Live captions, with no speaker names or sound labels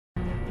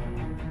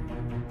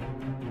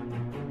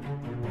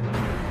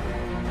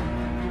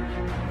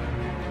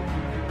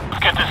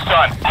get this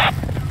done.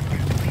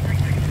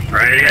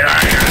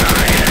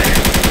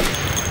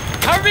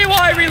 Cover me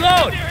while I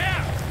reload!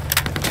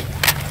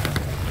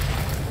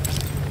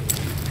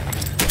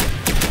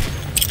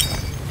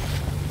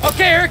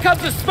 Okay, here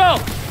comes the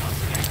smoke!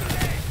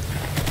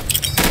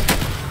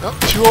 Oh,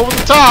 2 over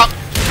the top!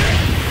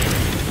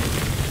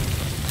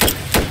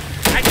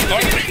 I need an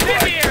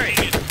incendiary!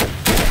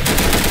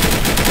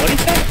 What do you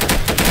say?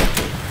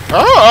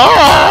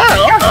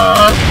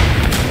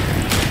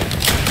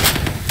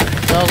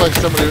 Sounds like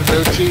somebody with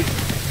no teeth.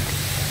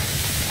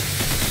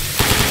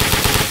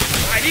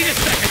 I need a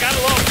sec, I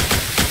gotta load.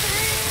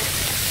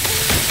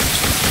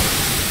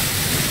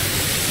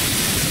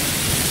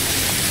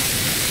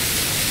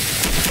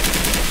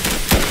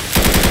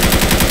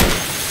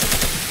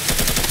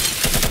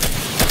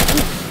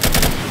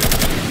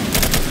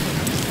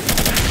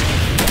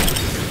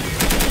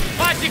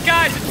 Watch it,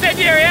 guys,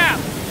 incendiary out!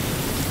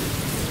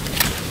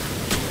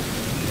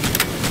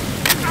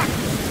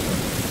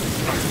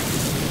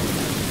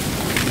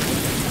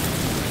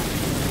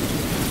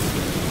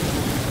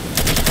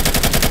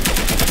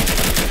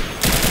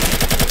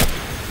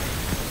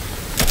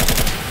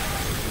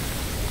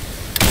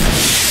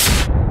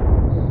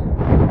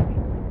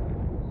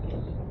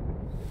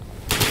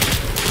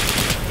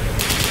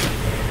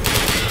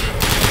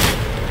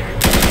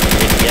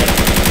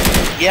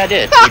 Yeah, I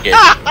did. We did.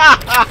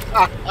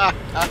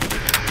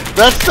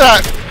 That's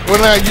that.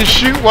 When you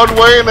shoot one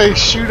way and they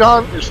shoot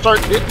on, you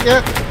start hitting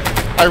you.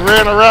 I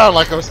ran around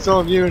like I was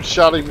telling you and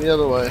shot him the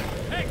other way.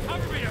 Hey,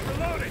 cover me, I'm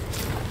reloading!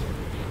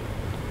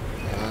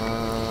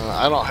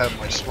 I don't have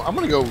my supply. I'm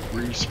gonna go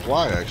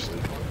resupply actually.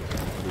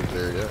 Who's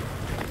there yet?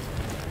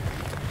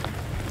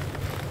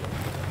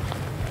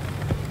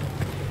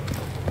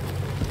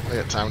 I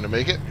got time to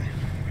make it.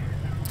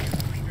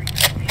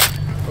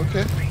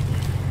 Okay.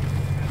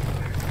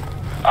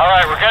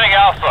 Alright, we're getting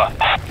Alpha.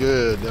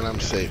 Good, then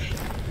I'm safe.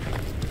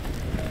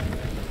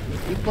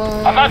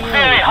 Goodbye. I'm not seeing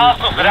any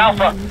hostiles at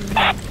Alpha.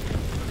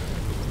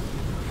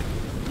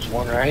 There's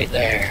one right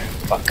there,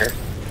 fucker.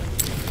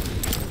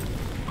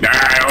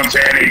 I don't see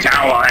any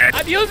tower.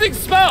 I'm using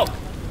smoke!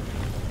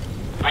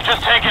 We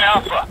just taken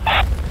Alpha.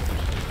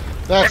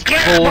 That's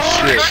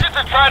bullshit. Insurgents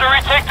are trying to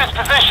retake this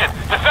position.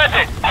 Defend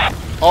it.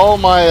 All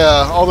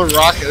the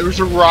rocket. There was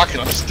a rocket.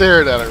 I'm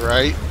staring at it,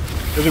 right?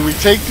 And then we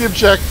take the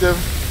objective,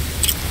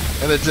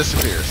 and it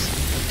disappears.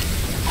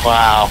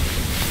 Wow.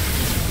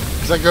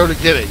 Because I go to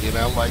get it, you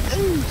know, I'm like,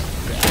 ooh,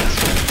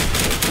 bastard.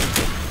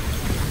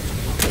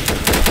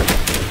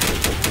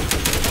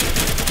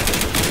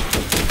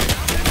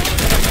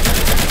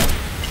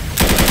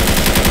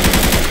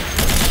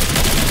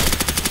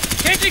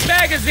 Changing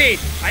magazine!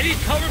 I need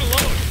cover to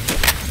load.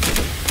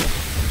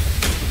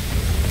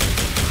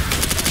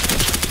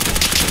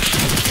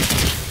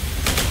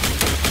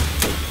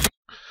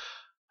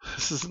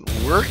 This isn't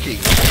working.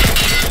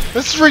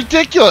 This is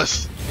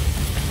ridiculous.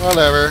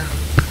 Whatever.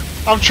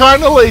 I'm trying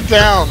to lay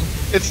down.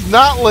 It's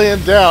not laying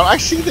down. I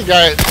see the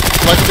guy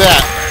like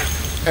that,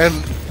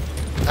 and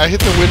I hit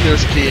the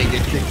Windows key and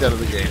get kicked out of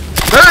the game.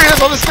 There he is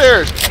on the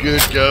stairs.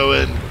 Good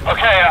going.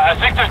 Okay, I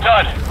think they're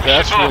done.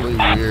 That's really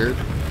weird.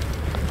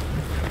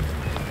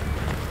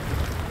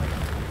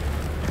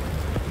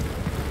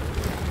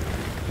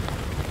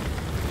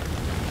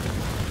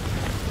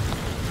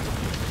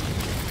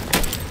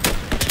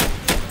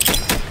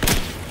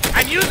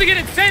 I'm using an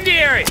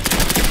incendiary!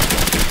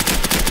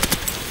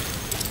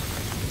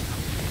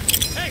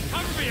 Hey,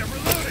 cover me, I'm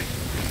reloading!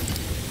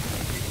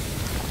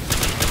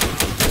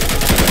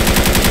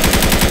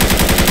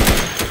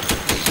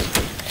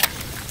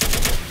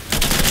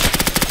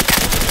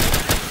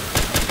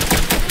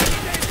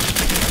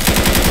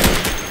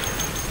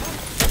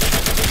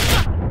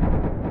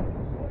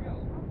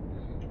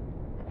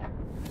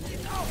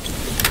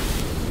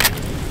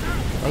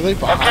 Are they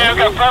behind Okay, I've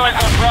got me? friendlies on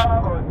the Bravo.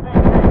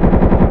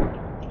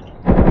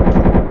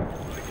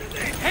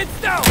 Heads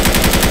down!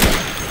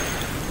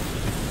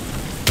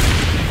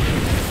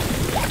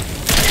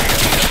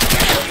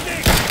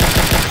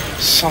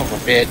 Son of a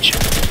bitch.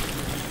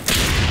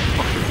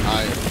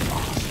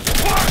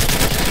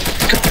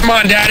 Come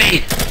on,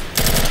 Daddy.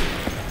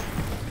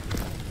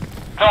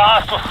 No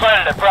hostiles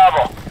sighted at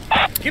Bravo.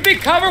 Give me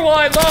cover while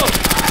I load!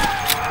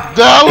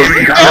 That was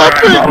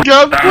epic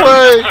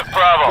gunplay!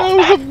 Bravo. That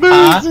was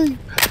amazing!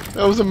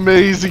 That was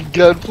amazing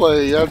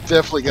gunplay. I've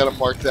definitely got to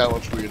mark that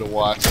one for you to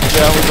watch.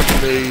 That was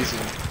amazing.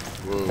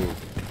 Whoa.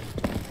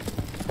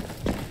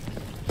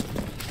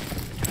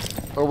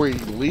 Are we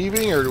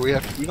leaving or do we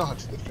have to? We don't have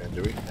to defend,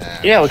 do we?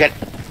 Nah. Yeah, we got...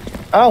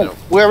 Oh, No.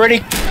 we already...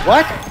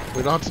 What?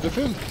 We don't have to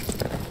defend.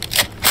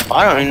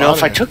 I don't even know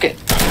if I took it.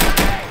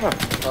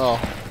 Oh.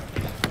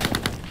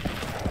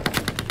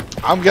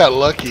 I got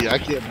lucky. I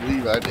can't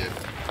believe I did.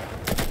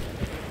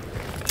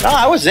 No,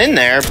 I was in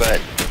there,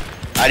 but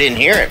I didn't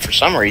hear it for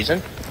some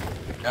reason.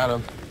 Got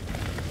him.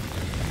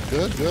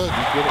 Good, good.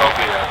 You did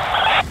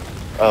it.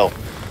 Oh.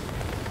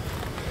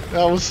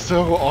 That was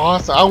so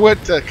awesome. I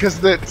went to,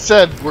 because it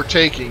said we're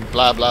taking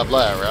blah, blah,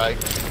 blah, right?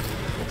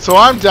 So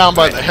I'm down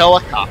by the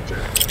helicopter.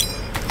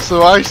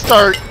 So I'm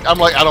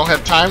like, I don't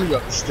have time to go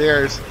up the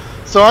stairs.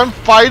 So I'm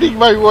fighting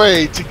my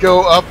way to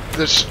go up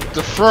the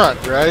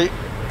front, right?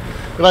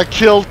 And I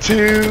kill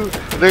 2.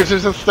 There's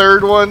a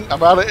third one.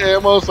 I'm out of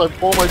ammo, so I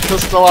pull my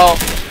pistol out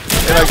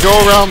and I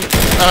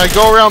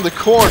go around the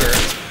corner.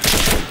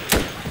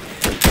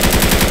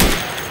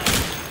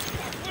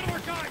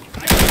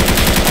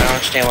 I don't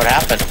understand what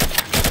happened.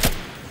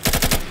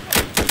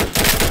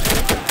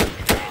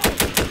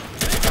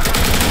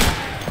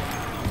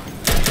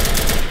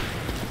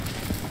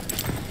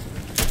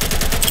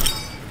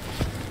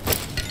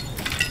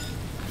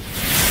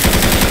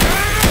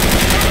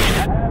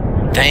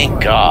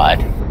 Thank God.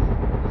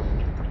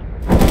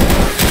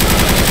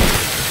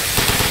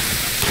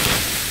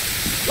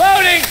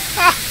 Loading!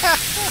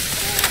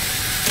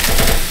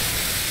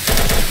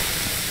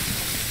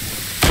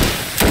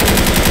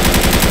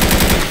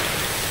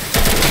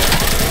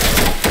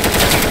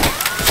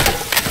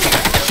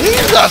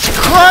 Jesus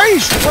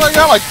Christ! What, I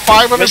got like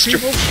 500 Mr.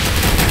 people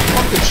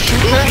fucking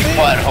shooting at me?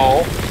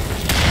 Butthole.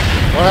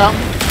 What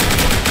happened?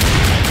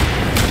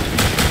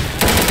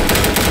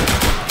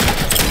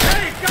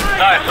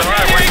 Nice,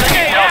 alright, we're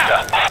taking Delta.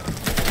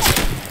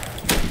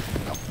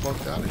 Get the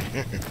fuck out of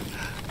here.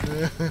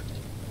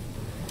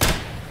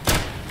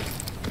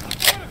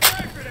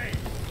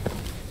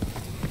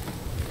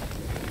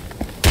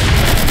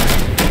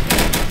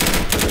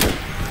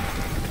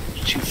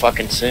 Too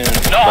fucking soon. No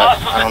But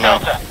hostiles I in don't know.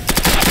 Delta.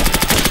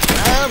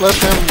 Let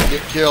them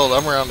get killed.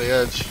 I'm around the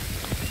edge.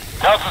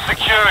 Delta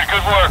secured,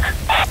 good work.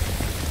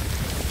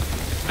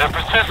 They're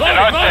persistent, Loading,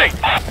 aren't they?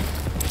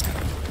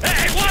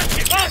 Hey, watch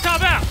it!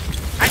 Molotov out!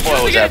 I'm Boy,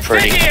 was using that an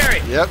pretty. incendiary.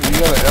 Yep, you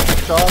got an epic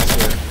toss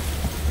there.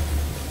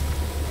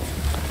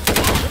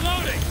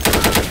 Reloading.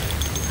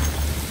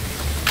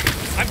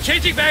 I'm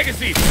changing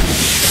magazines.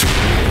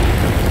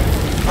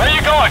 Where are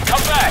you going?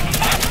 Come back.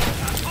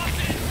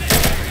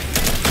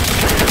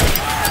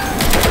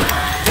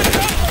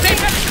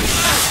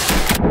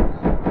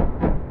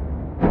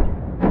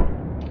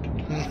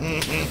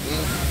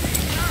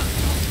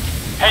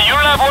 Hey, you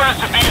don't have orders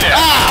to be there.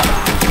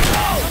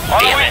 On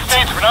the way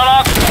states, we're not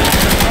occupied.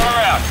 Turn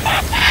around.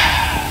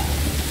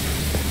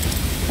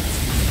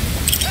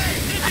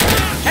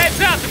 Heads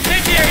up!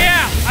 Incendiary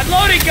out! I'm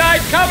loading,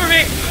 guys! Cover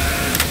me!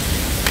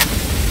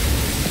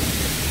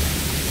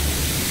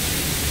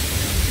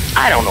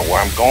 I don't know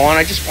where I'm going.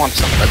 I just want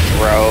something to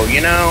throw,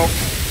 you know?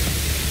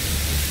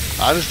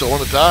 I just don't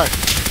want to die.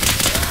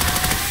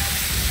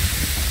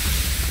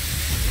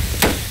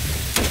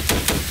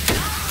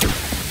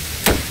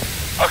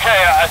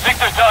 Okay, I think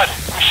they're done.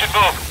 We should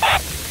move.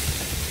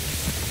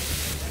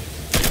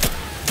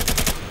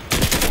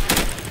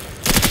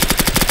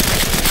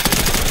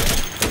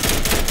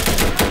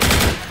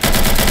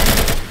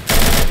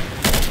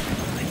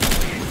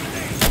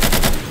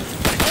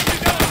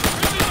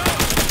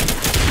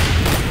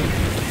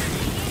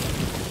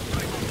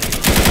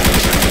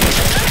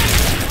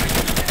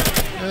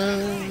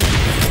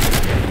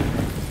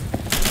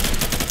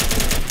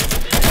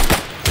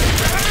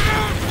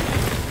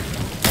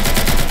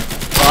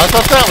 I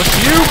thought that was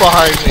you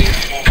behind me.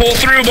 Pull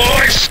through,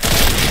 boys.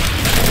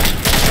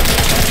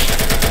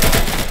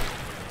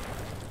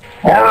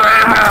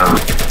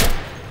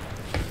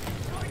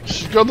 You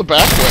should go the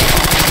back way.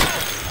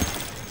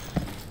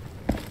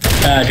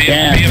 Be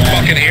a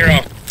fucking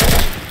hero.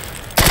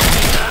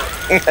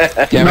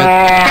 Damn it.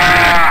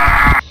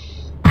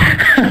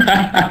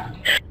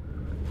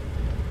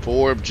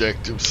 4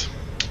 objectives.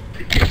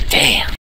 Damn.